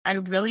I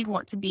really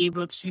want to be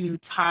able to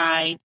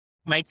tie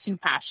my two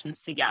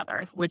passions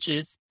together, which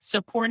is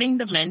supporting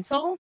the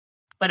mental,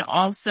 but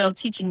also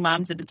teaching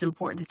moms that it's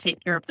important to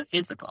take care of the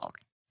physical.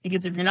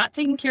 Because if you're not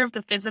taking care of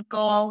the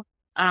physical,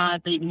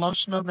 the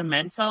emotional, the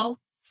mental,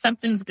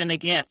 something's going to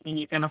give and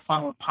you're going to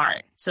fall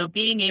apart. So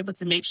being able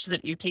to make sure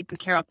that you're taking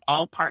care of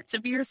all parts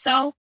of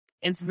yourself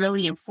is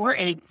really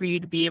important for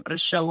you to be able to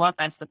show up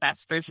as the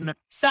best version of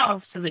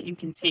yourself so that you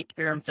can take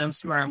care of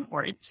those who are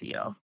important to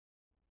you.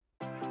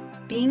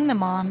 Being the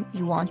mom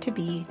you want to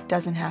be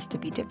doesn't have to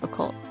be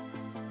difficult.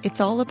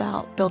 It's all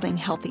about building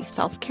healthy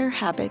self-care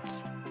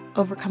habits,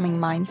 overcoming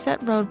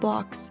mindset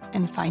roadblocks,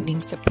 and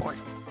finding support.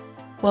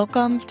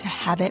 Welcome to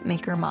Habit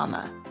Maker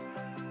Mama.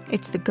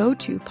 It's the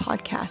go-to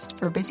podcast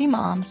for busy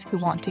moms who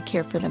want to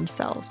care for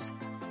themselves.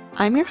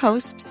 I'm your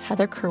host,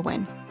 Heather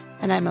Kerwin,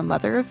 and I'm a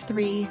mother of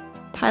 3,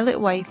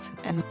 pilot wife,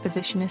 and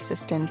physician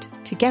assistant.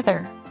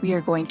 Together, we are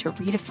going to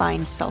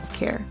redefine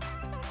self-care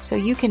so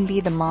you can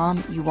be the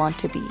mom you want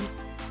to be.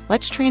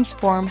 Let's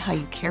transform how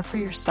you care for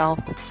yourself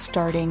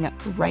starting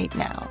right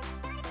now.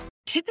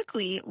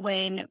 Typically,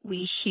 when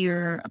we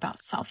hear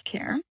about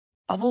self-care,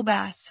 bubble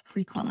baths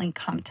frequently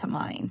come to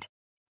mind.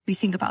 We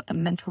think about the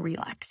mental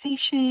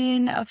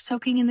relaxation of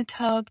soaking in the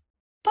tub,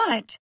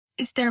 but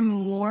is there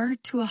more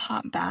to a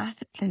hot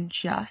bath than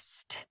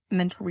just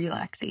mental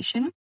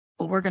relaxation?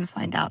 Well, we're going to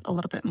find out a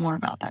little bit more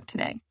about that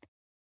today.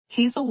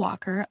 Hazel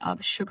Walker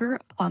of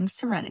Sugar Plum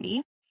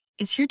Serenity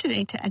is here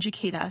today to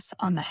educate us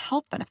on the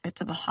health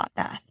benefits of a hot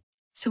bath,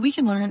 so we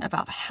can learn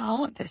about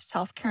how this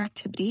self-care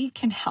activity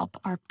can help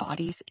our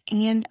bodies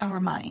and our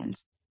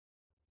minds.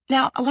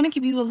 Now, I want to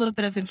give you a little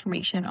bit of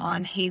information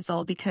on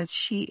Hazel because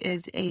she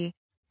is a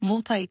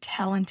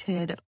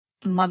multi-talented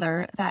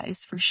mother, that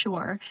is for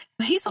sure.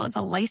 Hazel is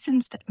a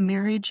licensed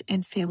marriage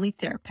and family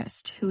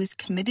therapist who is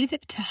committed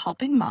to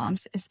helping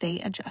moms as they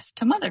adjust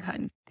to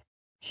motherhood.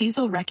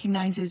 Hazel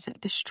recognizes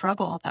the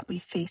struggle that we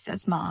face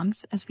as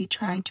moms as we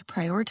try to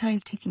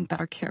prioritize taking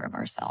better care of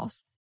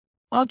ourselves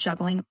while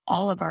juggling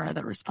all of our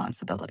other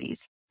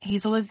responsibilities.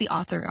 Hazel is the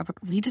author of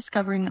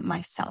Rediscovering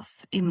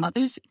Myself, A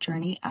Mother's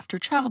Journey After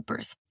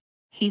Childbirth.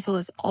 Hazel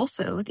is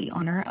also the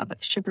owner of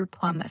Sugar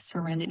Plum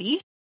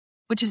Serenity,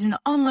 which is an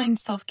online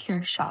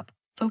self-care shop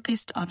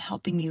focused on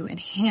helping you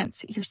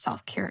enhance your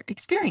self-care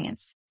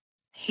experience.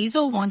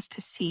 Hazel wants to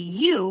see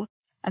you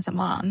as a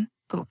mom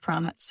go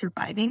from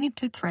surviving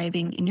to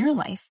thriving in your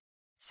life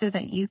so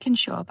that you can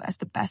show up as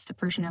the best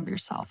version of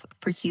yourself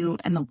for you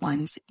and the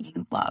ones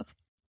you love.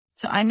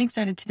 So I'm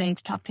excited today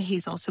to talk to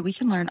Hazel so we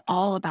can learn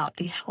all about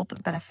the health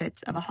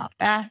benefits of a hot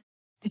bath.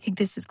 I think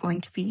this is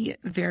going to be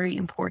very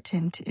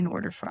important in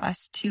order for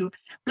us to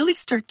really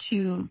start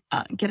to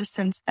get a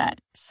sense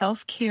that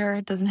self-care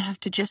doesn't have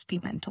to just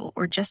be mental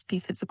or just be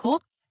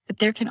physical, but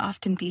there can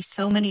often be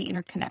so many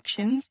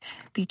interconnections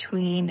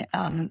between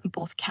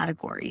both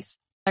categories.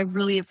 I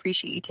really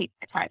appreciate you taking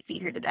the time to be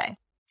here today.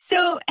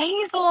 So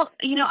Hazel,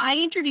 I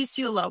introduced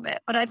you a little bit,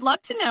 but I'd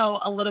love to know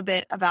a little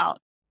bit about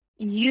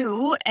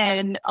you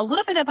and a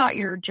little bit about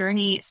your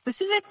journey,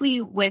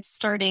 specifically with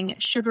starting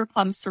Sugar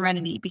Plum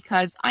Serenity,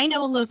 because I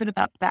know a little bit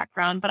about the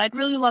background, but I'd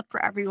really love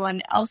for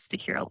everyone else to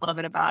hear a little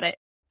bit about it.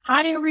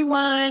 Hi,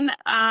 everyone.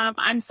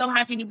 I'm so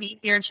happy to be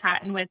here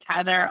chatting with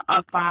Heather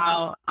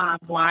about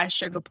why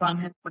Sugar Plum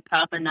has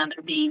become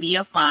another baby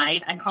of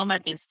mine. I call my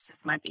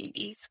businesses my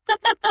babies.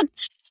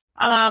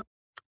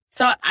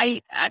 So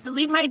I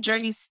believe my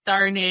journey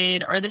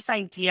started, or this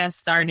idea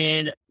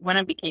started when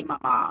I became a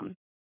mom.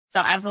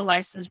 So as a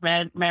licensed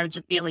marriage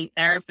and family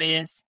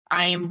therapist,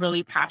 I am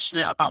really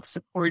passionate about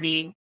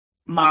supporting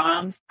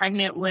moms,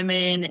 pregnant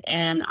women,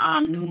 and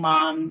new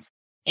moms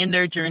in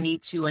their journey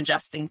to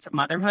adjusting to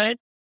motherhood.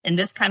 And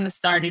this kind of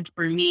started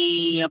for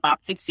me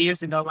about 6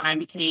 years ago when I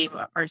became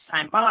a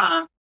first-time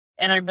mom.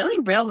 And I really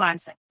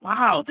realized,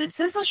 wow,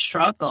 this is a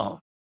struggle.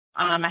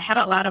 I had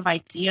a lot of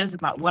ideas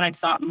about what I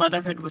thought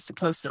motherhood was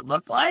supposed to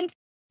look like.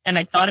 And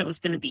I thought it was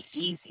going to be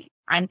easy.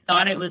 I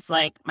thought it was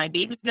like my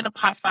baby's going to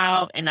pop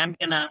out and I'm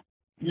going to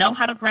know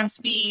how to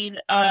breastfeed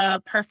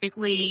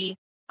perfectly.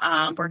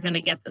 We're going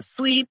to get the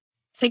sleep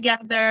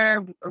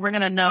together. We're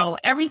going to know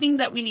everything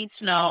that we need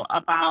to know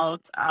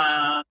about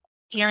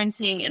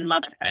parenting and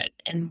motherhood.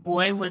 And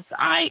boy, was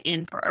I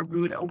in for a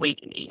rude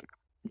awakening.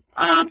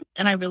 And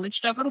I really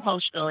struggled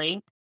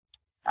emotionally.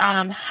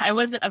 I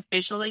wasn't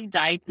officially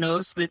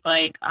diagnosed with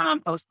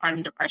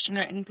postpartum depression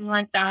or anything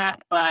like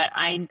that, but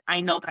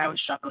I know that I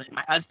was struggling.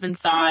 My husband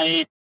saw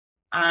it.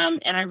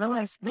 And I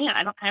realized, man,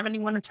 I don't have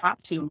anyone to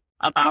talk to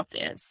about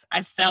this.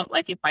 I felt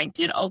like if I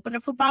did open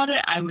up about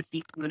it, I would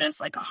be viewed as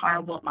like a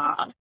horrible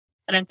mom.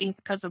 And I think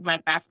because of my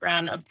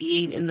background of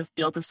being in the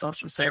field of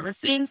social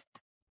services,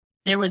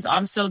 there was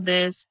also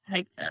this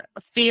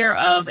fear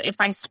of if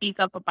I speak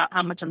up about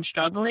how much I'm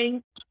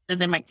struggling, then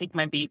they might take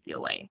my baby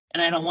away.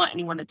 And I don't want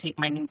anyone to take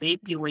my new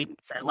baby away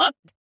because I love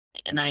it.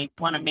 And I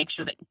want to make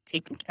sure that it's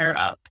taken care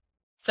of.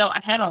 So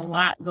I had a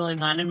lot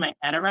going on in my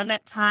head around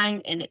that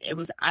time. And it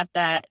was at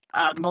that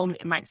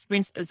moment in my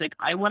experience, it was like,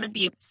 I want to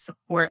be able to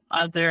support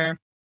other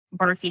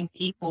birthing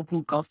people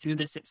who go through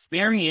this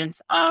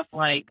experience of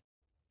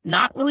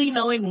not really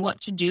knowing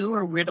what to do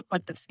or where to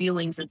put the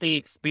feelings that they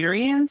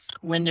experience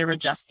when they're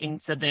adjusting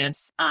to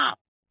this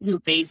new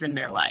phase in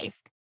their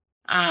life.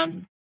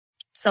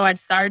 So I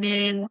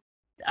started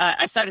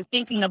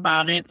thinking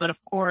about it, but of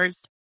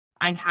course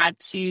I had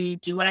to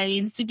do what I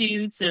needed to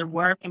do to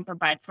work and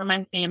provide for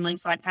my family.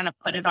 So I kind of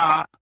put it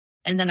off.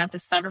 And then at the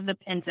start of the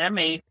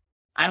pandemic,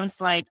 I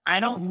was like, I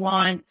don't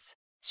want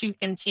to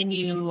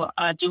continue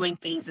doing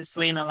things this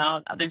way and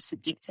allow others to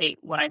dictate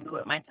what I do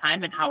with my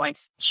time and how I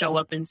show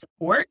up and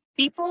support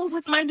people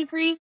with my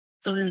degree.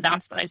 So then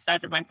that's when I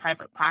started my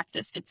private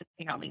practice. It took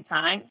me a long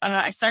time.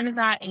 I started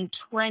that in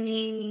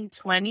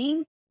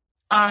 2020.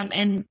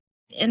 And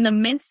in the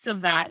midst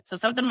of that, so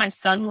something my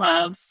son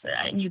loves,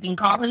 you can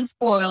call him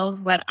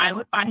spoiled, but I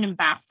would buy him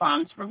bath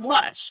bombs from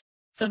Lush.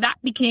 So that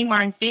became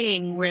our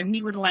thing where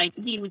he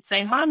would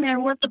say, Mommy, I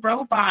want the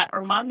robot,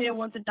 or Mommy, I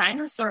want the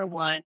dinosaur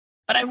one.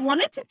 But I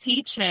wanted to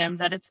teach him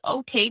that it's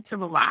okay to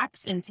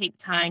relax and take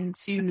time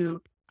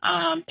to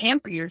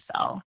pamper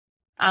yourself.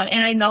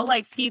 And I know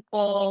like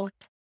people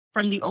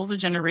from the older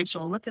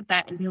generation will look at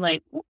that and be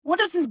like, what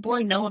does this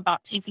boy know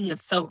about taking a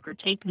soak or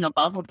taking a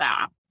bubble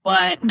bath?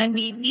 But I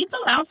mean, he's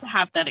allowed to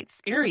have that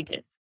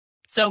experience.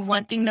 So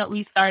one thing that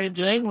we started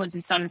doing was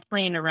we started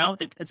playing around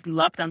with it because we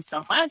loved them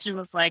so much. It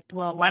was like,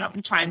 well, why don't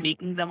we try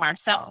making them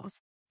ourselves?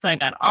 So I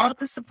got all of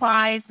the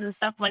supplies and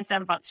stuff like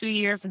that about 2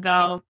 years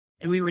ago.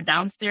 And we were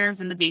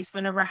downstairs in the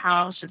basement of our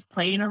house just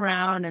playing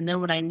around. And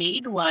then when I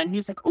made one, he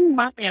was like, oh,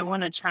 Mommy, I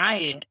want to try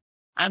it.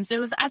 So it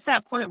was at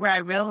that point where I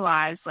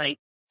realized like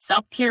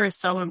self-care is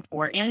so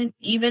important,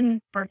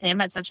 even for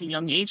him at such a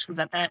young age, because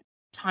at that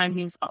time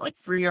he was about like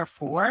 3 or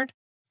 4.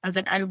 I was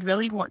like, I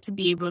really want to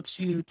be able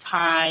to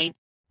tie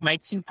my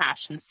two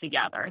passions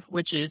together,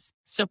 which is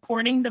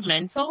supporting the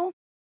mental,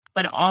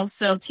 but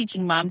also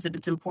teaching moms that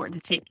it's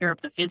important to take care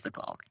of the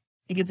physical.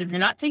 Because if you're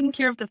not taking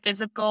care of the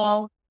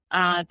physical,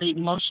 the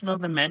emotional,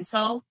 the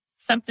mental,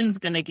 something's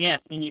going to give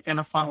and you're going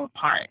to fall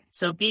apart.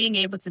 So being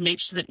able to make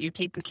sure that you're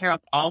taking care of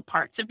all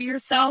parts of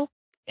yourself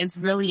is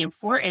really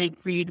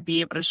important for you to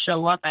be able to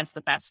show up as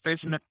the best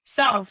version of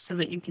yourself so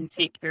that you can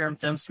take care of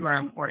those who are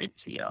important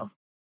to you.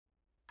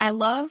 I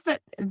love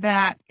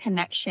that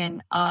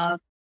connection of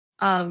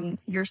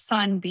your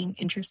son being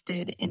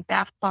interested in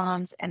bath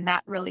bombs and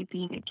that really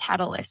being a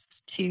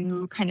catalyst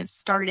to kind of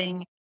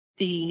starting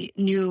the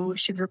new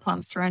Sugar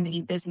Plum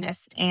Serenity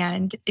business.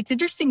 And it's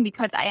interesting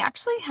because I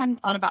actually hadn't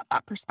thought about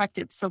that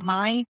perspective. So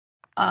my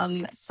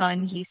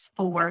son, he's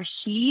 4.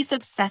 He's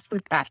obsessed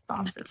with bath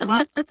bombs. It's a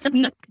lot.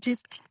 He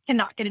just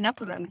cannot get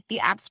enough of them. He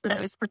asked for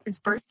those for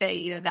his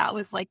birthday. That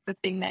was like the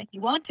thing that he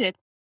wanted.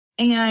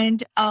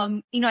 And,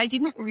 I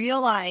didn't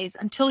realize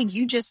until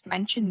you just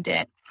mentioned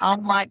it, how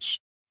much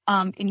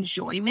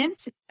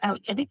enjoyment and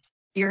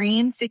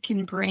experience it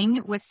can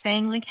bring with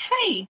saying like,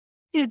 hey,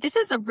 this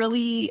is a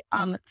really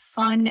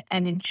fun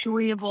and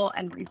enjoyable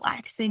and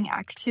relaxing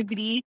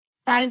activity.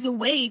 That is a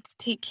way to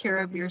take care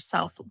of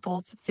yourself,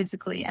 both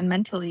physically and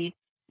mentally.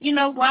 You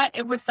know what?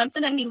 It was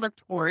something that he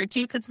looked forward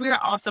to because we are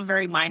also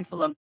very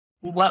mindful of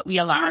what we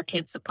allow our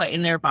kids to put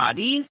in their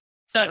bodies.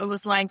 So it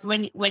was like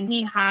when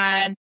he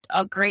had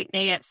a great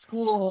day at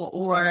school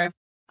or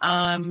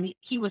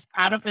he was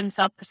proud of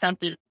himself for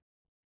something,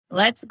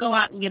 let's go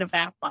out and get a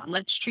bath bomb.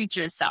 Let's treat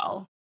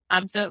yourself.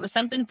 So it was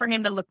something for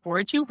him to look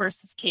forward to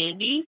versus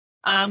candy.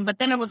 But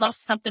then it was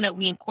also something that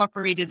we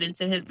incorporated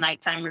into his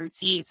nighttime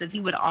routine. So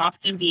he would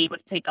often be able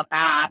to take a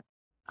bath.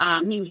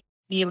 He would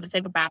be able to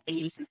take a bath and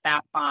use his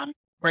bath bomb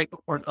right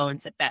before going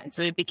to bed.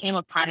 So it became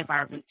a part of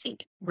our routine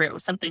where it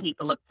was something he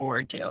could look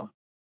forward to.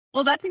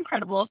 Well, that's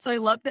incredible. So I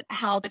love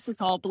how this has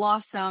all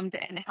blossomed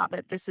and how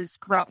that this is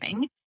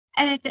growing.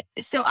 And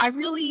so I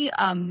really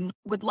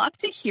would love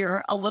to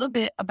hear a little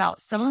bit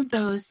about some of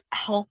those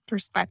health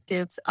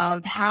perspectives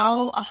of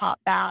how a hot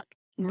bath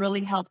can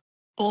really help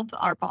both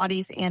our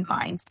bodies and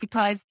minds,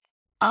 because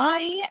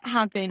I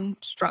have been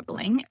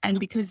struggling. And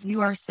because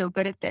you are so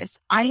good at this,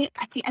 at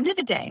the end of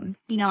the day,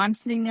 I'm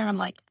sitting there, I'm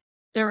like,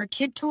 there are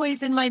kid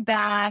toys in my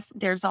bath.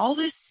 There's all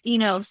this,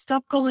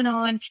 stuff going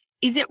on.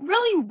 Is it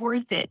really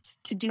worth it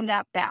to do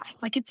that bath?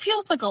 Like, it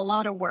feels like a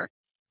lot of work.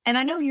 And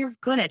I know you're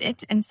good at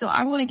it. And so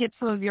I want to get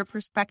some of your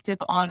perspective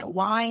on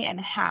why and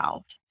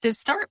how. So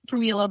start for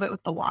me a little bit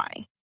with the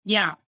why.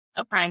 Yeah.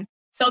 Okay.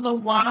 So the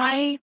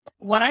why,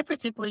 what I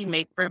particularly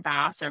make for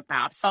baths are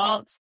bath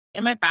salts.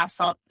 In my bath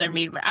salts, they're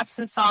made with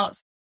Epsom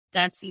salts,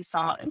 Dead Sea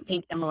salt, and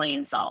pink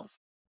Himalayan salts.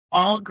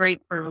 All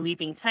great for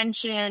relieving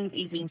tension,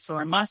 easing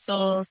sore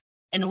muscles.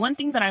 And one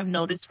thing that I've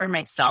noticed for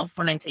myself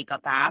when I take a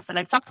bath, and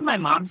I've talked to my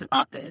moms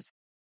about this,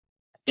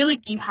 I feel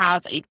like you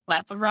have a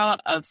plethora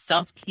of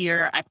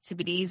self-care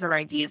activities or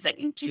ideas that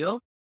you do,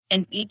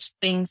 and each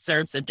thing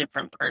serves a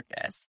different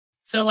purpose.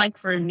 So like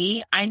for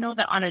me, I know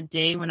that on a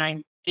day when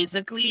I'm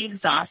physically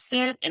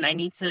exhausted and I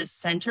need to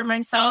center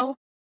myself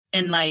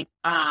and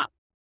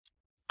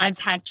I've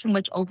had too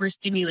much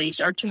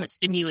overstimulation or too much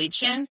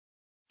stimulation,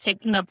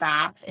 taking a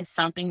bath is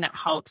something that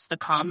helps to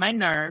calm my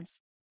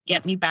nerves,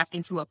 get me back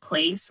into a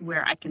place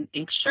where I can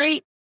think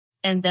straight.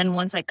 And then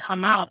once I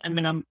come out, I'm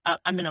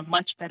in a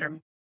much better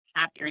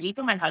happier. And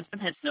even my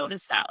husband has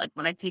noticed that. Like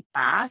when I take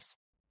baths,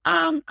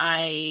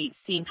 I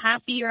seem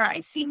happier,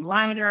 I seem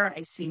lighter,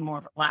 I seem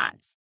more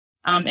relaxed.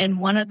 And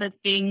one of the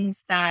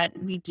things that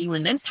we do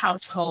in this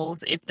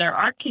household, if there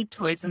are kid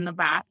toys in the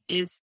bath,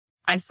 is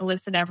I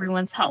solicit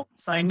everyone's help.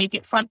 So I make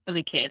it fun for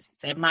the kids.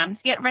 I say,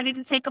 Mom's getting ready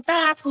to take a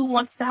bath. Who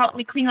wants to help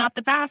me clean out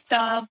the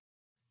bathtub?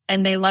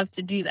 And they love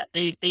to do that.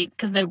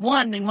 Because they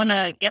want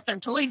to get their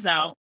toys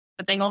out,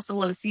 but they also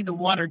want to see the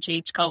water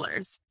change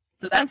colors.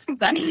 So that's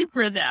funny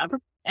for them.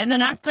 And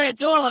then after I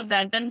do all of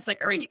that, then it's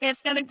like, all right, you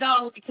guys got to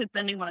go, because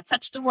then they want to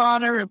touch the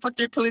water and put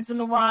their toys in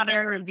the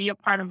water and be a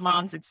part of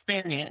Mom's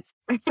experience.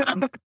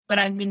 But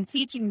I've been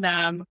teaching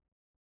them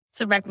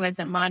to recognize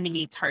that Mommy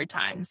needs her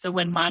time. So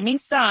when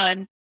Mommy's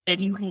done, then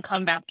you can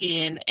come back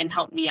in and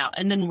help me out.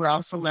 And then we're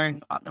also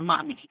learning about the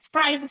Mommy needs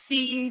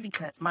privacy,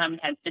 because Mommy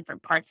has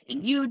different parts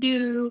than you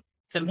do.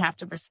 So we have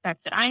to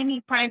respect that I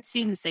need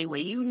privacy in the same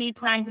way you need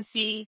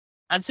privacy.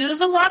 So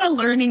there's a lot of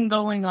learning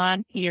going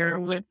on here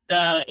with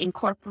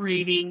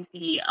incorporating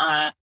the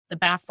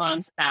bath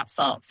bombs, bath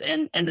salts,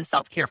 and the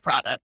self-care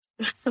product.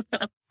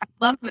 I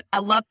love that.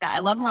 I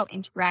love how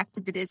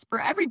interactive it is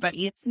for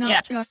everybody. It's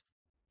not just,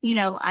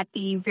 at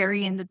the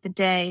very end of the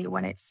day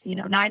when it's,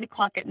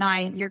 9:00 at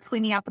night, you're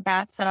cleaning out the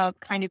bathtub,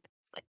 kind of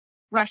like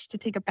rush to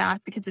take a bath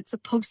because it's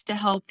supposed to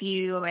help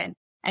you,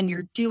 and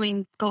you're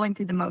going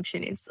through the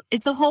motion.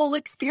 It's a whole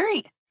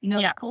experience.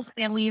 The whole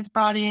family is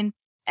brought in.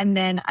 And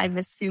then I'm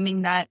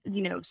assuming that,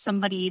 a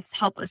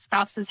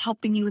spouse is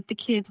helping you with the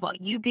kids while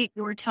you get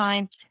your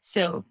time.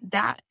 So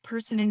that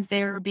person is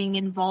there being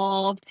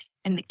involved,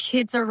 and the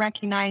kids are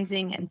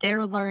recognizing and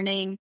they're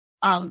learning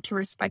to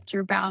respect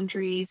your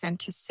boundaries and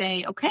to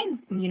say, okay,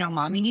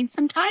 Mommy needs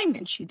some time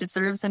and she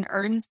deserves and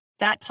earns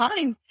that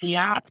time.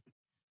 Yeah.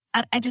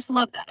 I just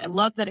love that. I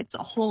love that it's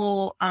a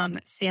whole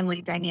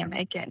family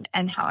dynamic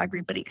and how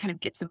everybody kind of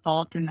gets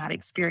involved in that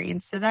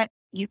experience so that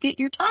you get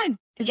your time.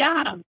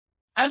 Yeah.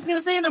 I was going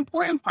to say an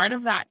important part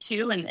of that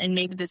too, and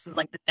maybe this is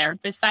like the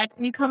therapist side of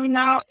me coming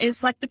out,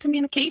 is like the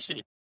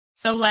communication.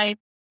 So like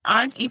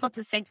I'm able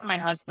to say to my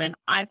husband,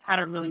 I've had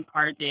a really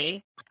hard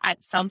day.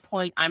 At some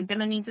point, I'm going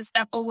to need to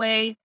step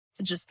away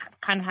to just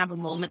kind of have a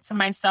moment to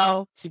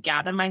myself, to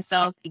gather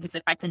myself, because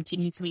if I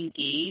continue to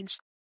engage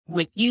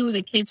with you,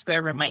 the kids,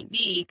 whoever it might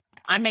be,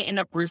 I may end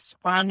up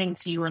responding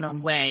to you in a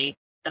way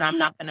that I'm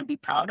not going to be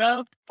proud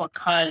of,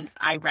 because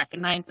I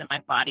recognize that my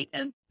body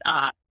is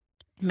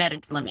met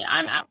its limit.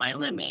 I'm at my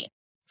limit.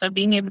 So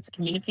being able to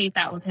communicate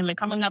that with him and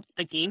coming up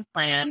with a game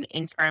plan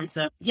in terms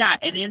of,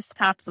 it is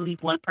tough to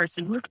leave one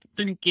person with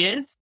 3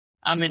 kids.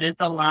 It is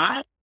a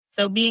lot.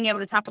 So being able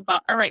to talk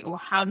about, all right, well,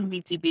 how do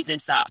we divvy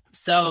this up?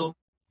 So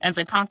as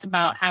I talked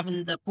about,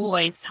 having the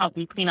boys help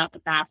me clean out the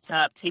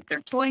bathtub, take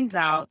their toys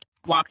out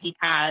while he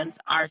has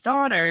our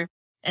daughter.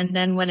 And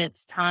then when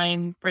it's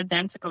time for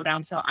them to go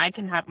down so I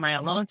can have my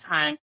alone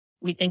time,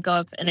 we think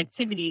of an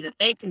activity that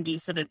they can do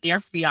so that they're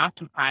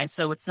preoccupied.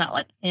 So it's not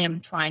like him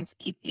trying to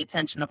keep the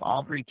attention of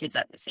all 3 kids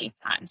at the same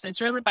time. So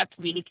it's really about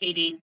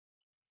communicating,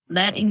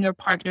 letting your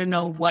partner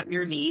know what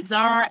your needs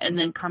are, and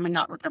then coming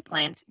up with a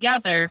plan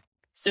together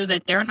so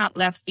that they're not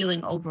left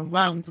feeling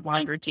overwhelmed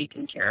while you're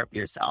taking care of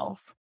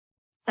yourself.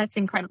 That's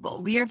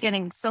incredible. We are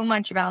getting so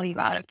much value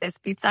out of this.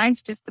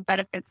 Besides just the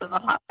benefits of a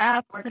hot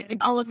bath, we're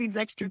getting all of these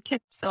extra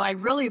tips. So I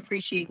really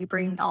appreciate you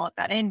bringing all of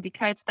that in,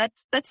 because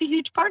that's a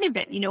huge part of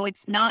it.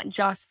 It's not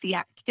just the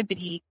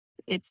activity.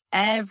 It's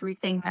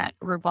everything that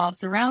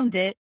revolves around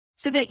it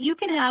so that you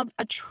can have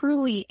a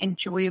truly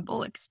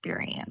enjoyable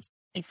experience.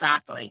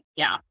 Exactly.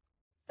 Yeah.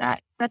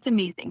 That's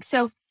amazing.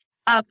 So,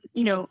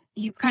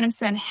 you've kind of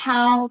said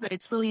that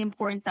it's really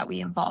important that we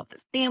involve the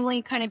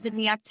family kind of in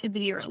the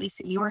activity, or at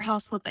least in your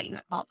household, that you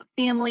involve the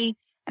family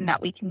and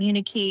that we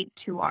communicate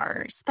to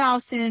our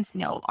spouses,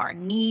 our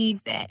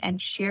needs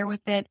and share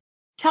with it.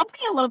 Tell me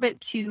a little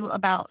bit too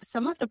about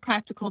some of the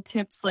practical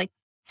tips, like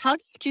how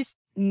do you just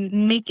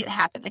make it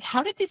happen? Like,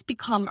 how did this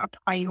become a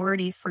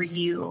priority for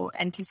you,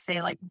 and to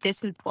say, like,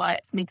 this is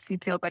what makes me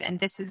feel good and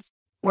this is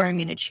where I'm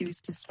going to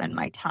choose to spend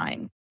my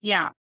time?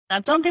 Yeah. Now,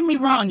 don't get me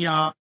wrong,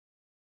 y'all.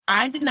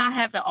 I did not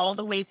have it all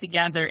the way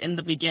together in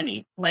the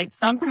beginning. Like,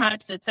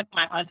 sometimes it took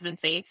my husband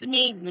saying to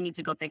me, you need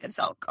to go take a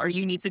soak, or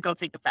you need to go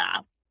take a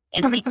bath.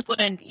 And he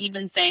wouldn't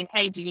even say,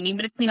 hey, do you need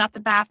me to clean out the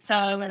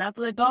bathtub? And I'd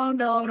be like, oh,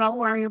 no, don't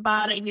worry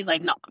about it. And he's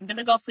like, no, I'm going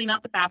to go clean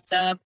out the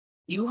bathtub.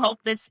 You help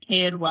this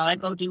kid while I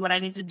go do what I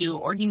need to do.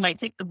 Or he might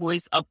take the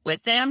boys up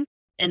with him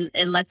and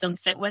let them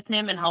sit with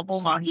him and help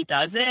him while he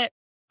does it.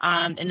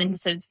 And then he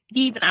says,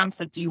 Steve, and I'm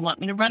like, do you want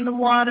me to run the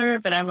water?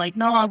 But I'm like,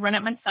 no, I'll run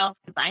it myself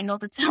because I know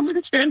the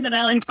temperature that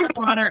I like the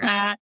water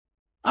at.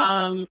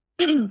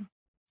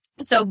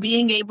 So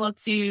being able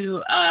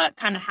to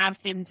kind of have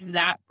him do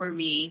that for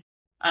me,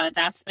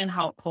 that's been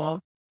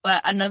helpful.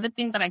 But another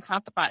thing that I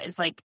talk about is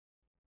like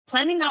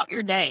planning out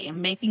your day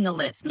and making a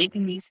list,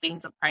 making these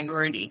things a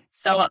priority.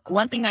 So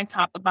one thing I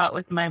talk about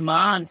with my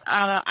moms,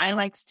 I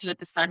like to do at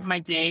the start of my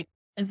day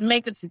is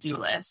make a to-do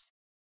list.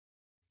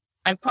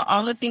 I put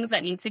all the things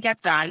that need to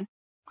get done.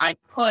 I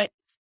put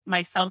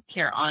my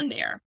self-care on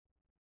there.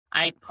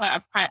 I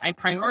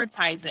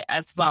prioritize it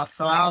as well.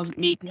 So I'll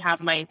maybe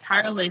have my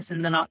entire list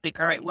and then I'll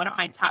figure out what are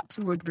my top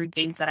 2 or 3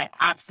 things that I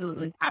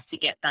absolutely have to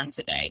get done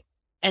today.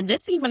 And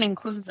this even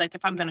includes like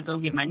if I'm going to go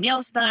get my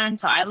nails done.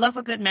 So I love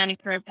a good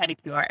manicure and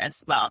pedicure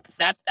as well, because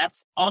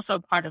that's also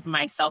part of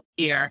my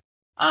self-care,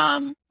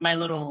 my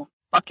little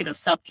bucket of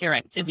self-care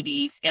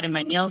activities, getting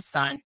my nails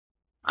done.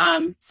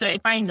 So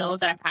if I know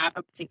that I have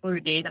a particular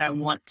day that I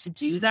want to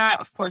do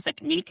that, of course I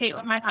communicate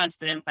with my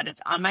husband, but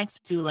it's on my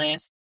to-do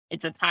list.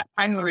 It's a top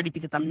priority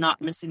because I'm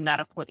not missing that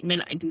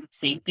appointment. I do the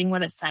same thing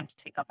when it's time to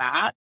take a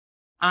bath.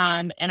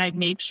 And I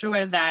make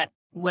sure that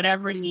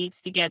whatever needs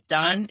to get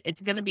done,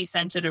 it's going to be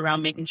centered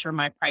around making sure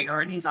my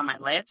priorities on my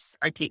list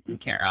are taken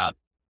care of.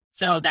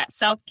 So that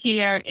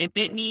self-care, if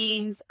it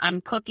means I'm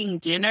cooking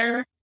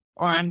dinner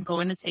or I'm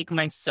going to take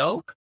my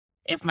soak,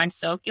 if my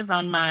soak is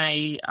on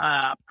my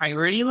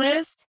priority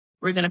list,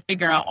 we're going to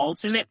figure out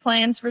alternate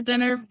plans for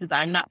dinner because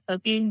I'm not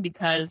cooking,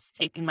 because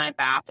taking my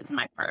bath is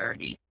my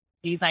priority,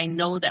 because I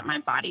know that my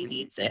body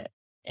needs it.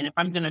 And if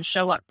I'm going to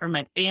show up for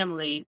my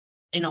family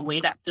in a way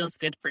that feels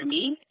good for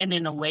me and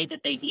in a way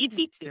that they need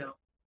me to,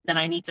 then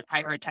I need to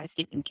prioritize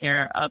taking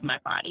care of my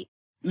body,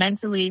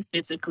 mentally,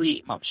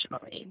 physically,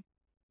 emotionally.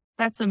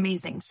 That's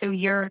amazing. So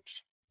your,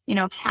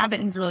 habit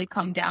has really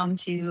come down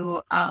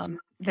to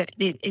that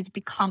it has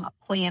become a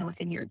plan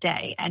within your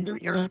day, and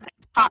your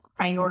top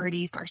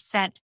priorities are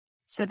set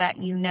so that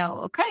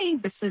okay,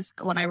 this is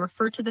when I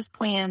refer to this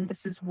plan,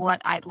 this is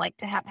what I'd like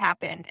to have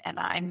happen, and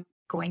I'm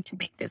going to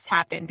make this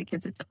happen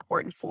because it's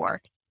important for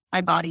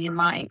my body and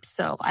mind.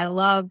 So I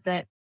love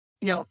that,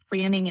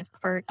 planning is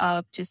part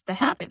of just the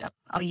habit of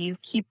how you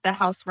keep the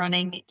house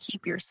running,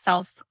 keep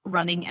yourself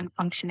running and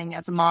functioning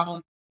as a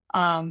mom.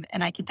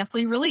 And I can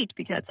definitely relate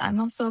because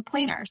I'm also a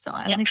planner. So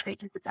I'm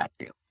excited with that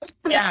too.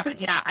 Yeah.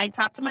 I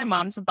talked to my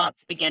moms about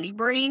spaghetti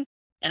brain,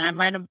 and I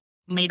might have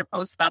made a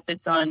post about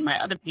this on my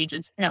other page,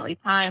 It's Apparently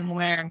Time,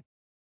 where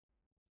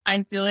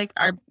I feel like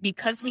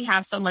because we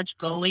have so much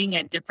going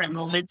at different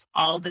moments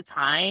all the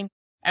time,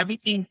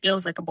 everything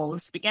feels like a bowl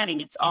of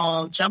spaghetti. It's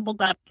all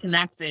jumbled up,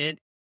 connected.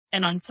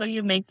 And until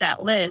you make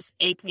that list,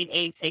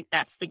 AKA take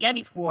that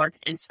spaghetti fork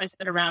and twist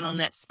it around on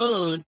that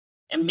spoon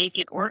and make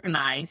it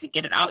organized, you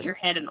get it out your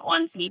head and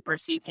on paper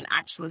so you can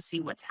actually see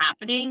what's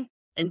happening.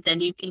 And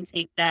then you can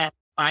take that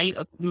bite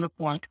of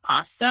uniformed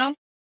pasta.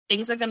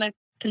 Things are going to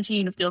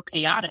continue to feel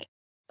chaotic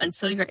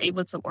until you're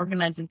able to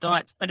organize your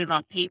thoughts, put it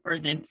on paper,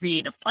 and then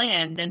create a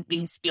plan, then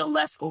things feel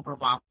less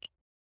overwhelming.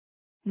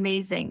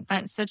 Amazing.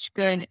 That's such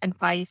good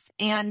advice.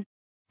 And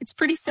it's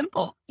pretty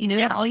simple.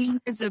 All you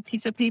need is a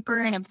piece of paper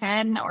and a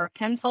pen or a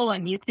pencil,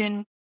 and you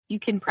can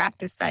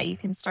practice that. You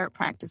can start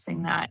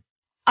practicing that.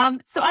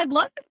 So I'd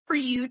love for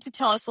you to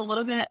tell us a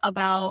little bit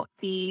about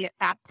the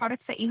bath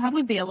products that you have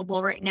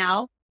available right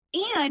now.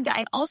 And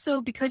I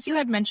also, because you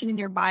had mentioned in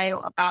your bio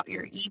about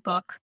your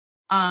ebook,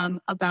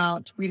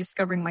 about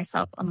rediscovering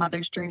myself, a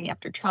mother's journey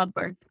after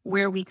childbirth,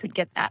 where we could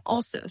get that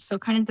also. So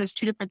kind of those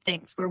 2 different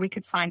things where we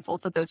could find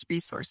both of those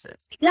resources.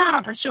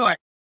 Yeah, for sure.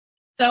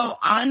 So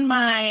on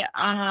my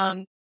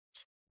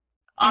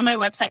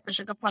website for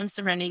Sugar Plum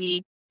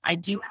Serenity, I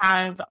do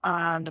have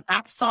the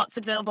bath salts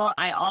available.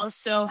 I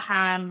also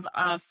have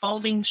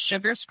foaming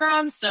sugar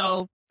scrubs.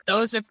 So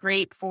those are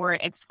great for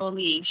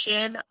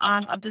exfoliation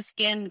of the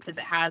skin because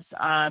it has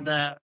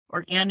the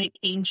organic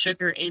cane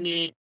sugar in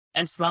it,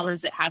 as well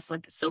as it has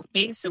like a soap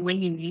base. So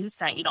when you use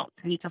that, you don't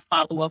need to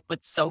follow up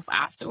with soap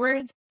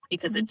afterwards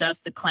because it does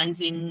the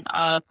cleansing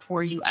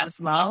for you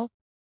as well.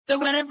 So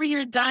whenever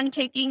you're done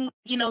taking,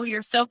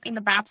 you're soaking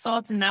the bath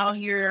salts and now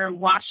you're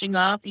washing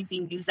up, you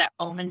can use that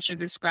foam and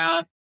sugar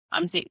scrub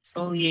to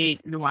exfoliate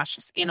and wash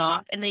your skin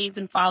off. And then you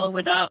can follow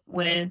it up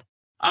with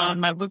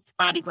my whipped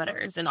body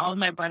butters. And all of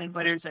my body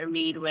butters are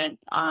made with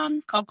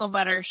cocoa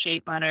butter, shea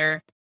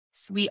butter,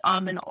 sweet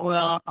almond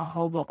oil,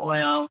 jojoba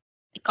oil,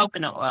 and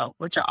coconut oil,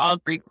 which are all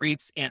great for your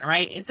skin,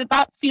 right? It's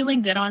about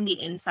feeling good on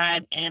the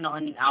inside and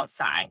on the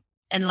outside.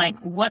 And like,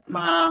 what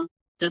mom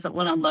doesn't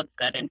want to look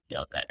good and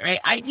feel good, right?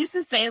 I used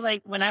to say,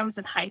 like, when I was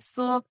in high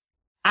school,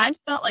 I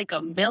felt like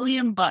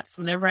 $1,000,000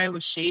 whenever I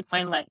would shave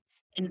my legs.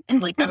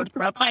 And like, I would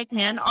rub my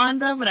hand on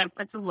them and I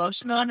put some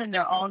lotion on and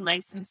they're all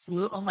nice and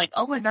smooth. I'm like,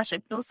 oh my gosh, I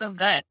feel so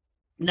good.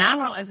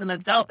 Now, as an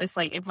adult, it's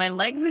like, if my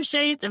legs are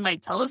shaved and my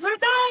toes are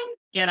done,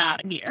 get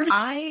out of here.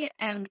 I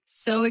am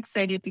so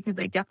excited because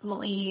I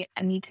definitely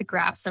need to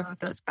grab some of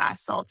those bath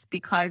salts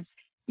because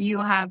you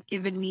have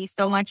given me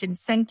so much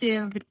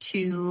incentive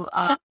to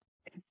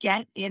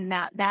get in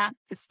that bath,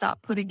 to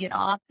stop putting it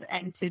off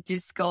and to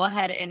just go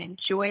ahead and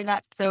enjoy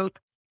that soak,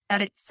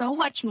 that it's so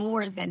much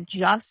more than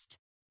just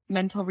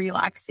mental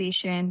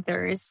relaxation.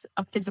 There is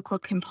a physical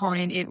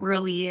component. It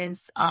really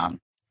is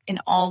an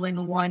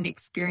all-in-one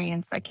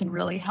experience that can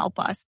really help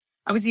us.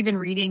 I was even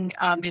reading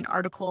an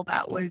article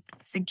that was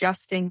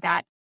suggesting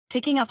that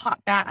taking a hot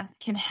bath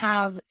can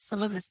have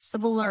some of the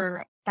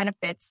similar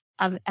benefits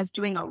as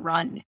doing a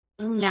run.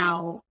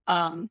 Now,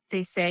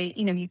 they say,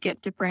 you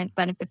get different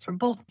benefits from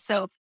both.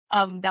 So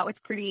that was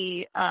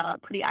pretty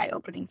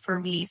eye-opening for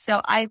me.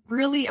 So I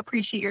really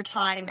appreciate your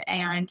time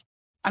and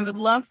I would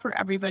love for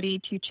everybody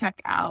to check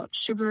out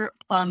Sugar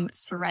Plum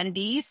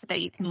Serenity so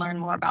that you can learn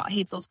more about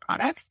Hazel's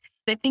products.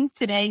 I think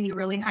today you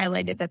really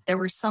highlighted that there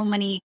were so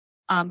many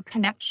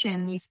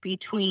connections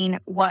between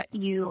what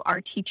you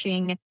are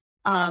teaching,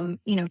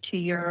 to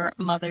your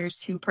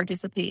mothers who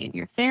participate in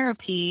your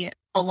therapy,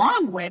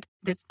 along with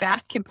this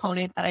bath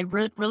component that I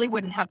really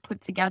wouldn't have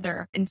put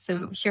together. And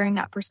so hearing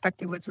that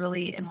perspective was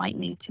really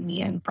enlightening to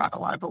me and brought a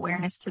lot of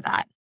awareness to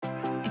that.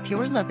 If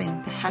you're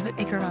loving the Habit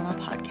Maker Mama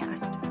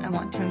podcast, I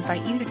want to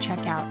invite you to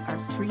check out our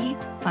free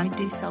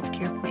 5-day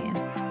self-care plan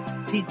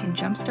so you can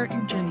jumpstart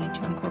your journey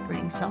to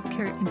incorporating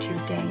self-care into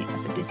your day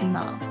as a busy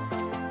mom.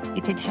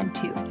 You can head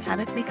to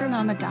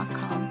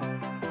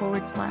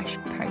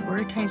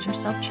habitmakermama.com/prioritize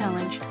yourself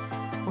challenge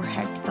or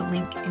head to the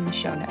link in the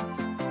show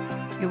notes.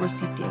 You'll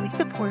receive daily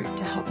support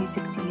to help you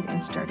succeed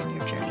in starting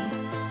your journey.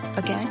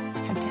 Again,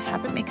 head to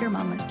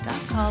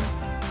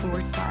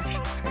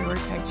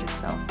habitmakermama.com/prioritize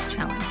yourself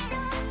challenge.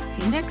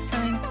 See you next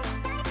time.